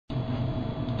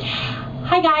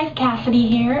Hi guys, Cassidy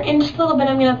here. In just a little bit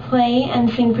I'm going to play and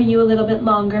sing for you a little bit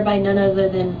longer by none other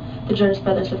than the Jonas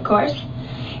Brothers, of course.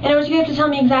 And I want you guys to tell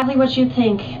me exactly what you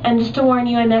think. And just to warn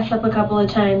you, I messed up a couple of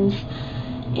times.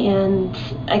 And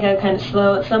I got kind of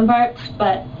slow at some parts,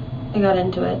 but I got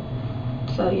into it.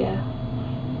 So yeah.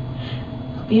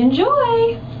 Hope you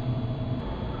enjoy!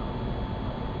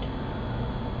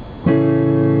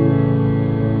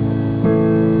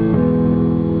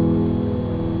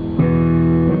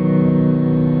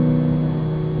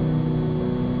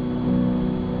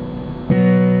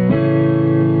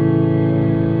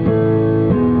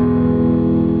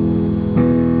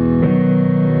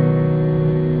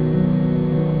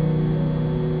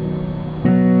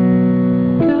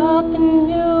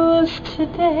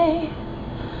 Today,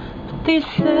 but they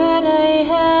said I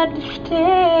had to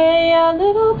stay a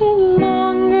little bit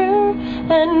longer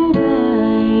and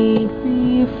I'd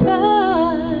be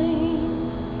fine.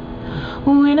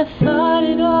 When I thought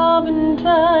it all been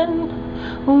done,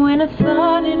 when I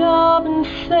thought it all been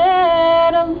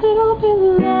said, a little bit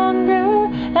longer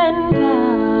and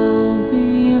I'll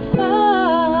be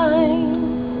fine.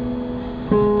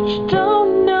 But you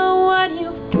don't know what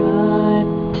you've got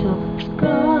till it's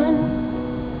gone.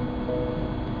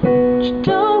 You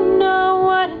don't know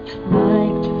what it's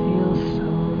like to feel so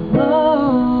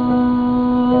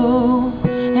low.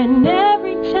 And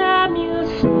every time you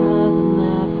smile and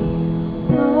laugh,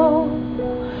 you know,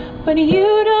 but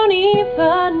you don't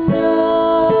even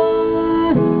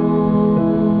know.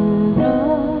 No,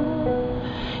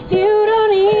 you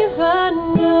don't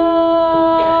even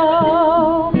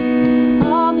know.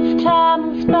 All this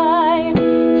time has by,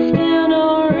 still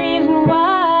no reason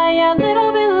why. A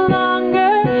little bit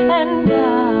and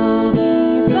I'll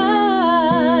be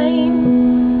fine.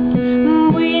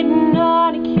 Waiting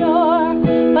on a cure,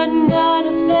 but none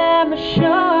of them are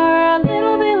sure. A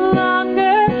little bit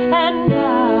longer and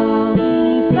I'll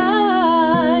be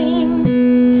fine.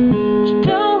 But you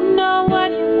don't know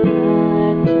what you've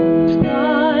got till it's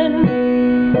gone.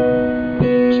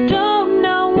 But you don't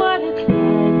know what it's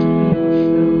like to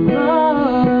feel so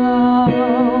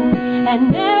low.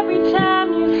 And every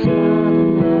time you smile,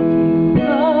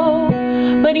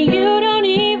 but you don't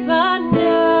even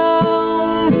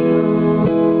know,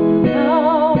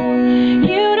 no,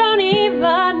 you don't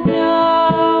even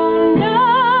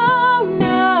know,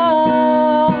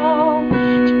 no,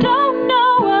 you don't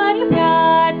know what you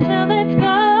got till it's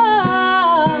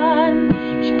gone,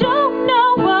 you don't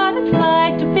know what it's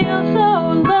like to feel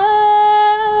so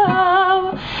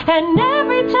low, and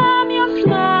every time you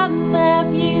smile and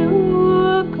laugh you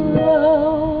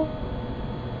glow,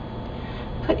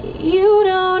 but you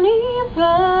don't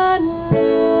even know,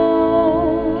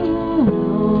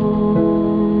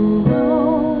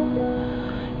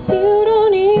 you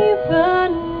don't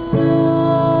even know.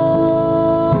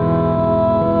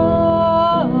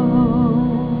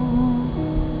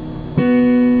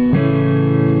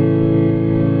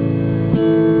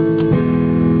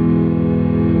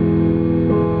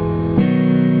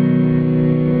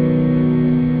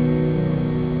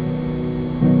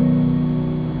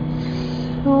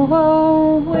 So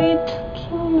I'll wait till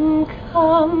kingdom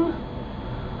come.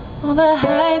 All the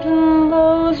highs and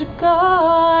lows are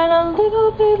gone. A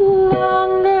little bit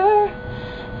longer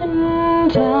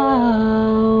and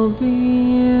I'll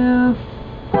be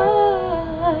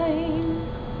fine.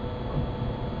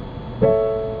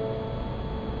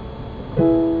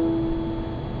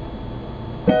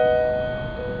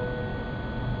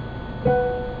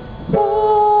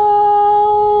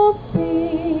 I'll be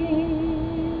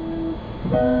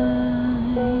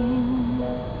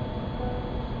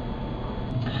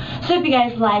So if you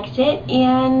guys liked it,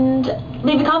 and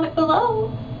leave a comment below,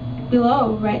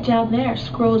 right down there.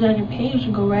 Scroll down your page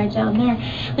and go right down there.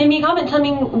 Leave me a comment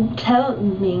telling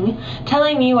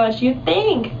me what you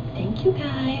think. Thank you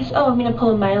guys. Oh, I'm gonna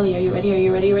pull a Miley. Are you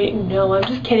ready? No, I'm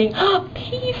just kidding.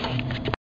 Peace.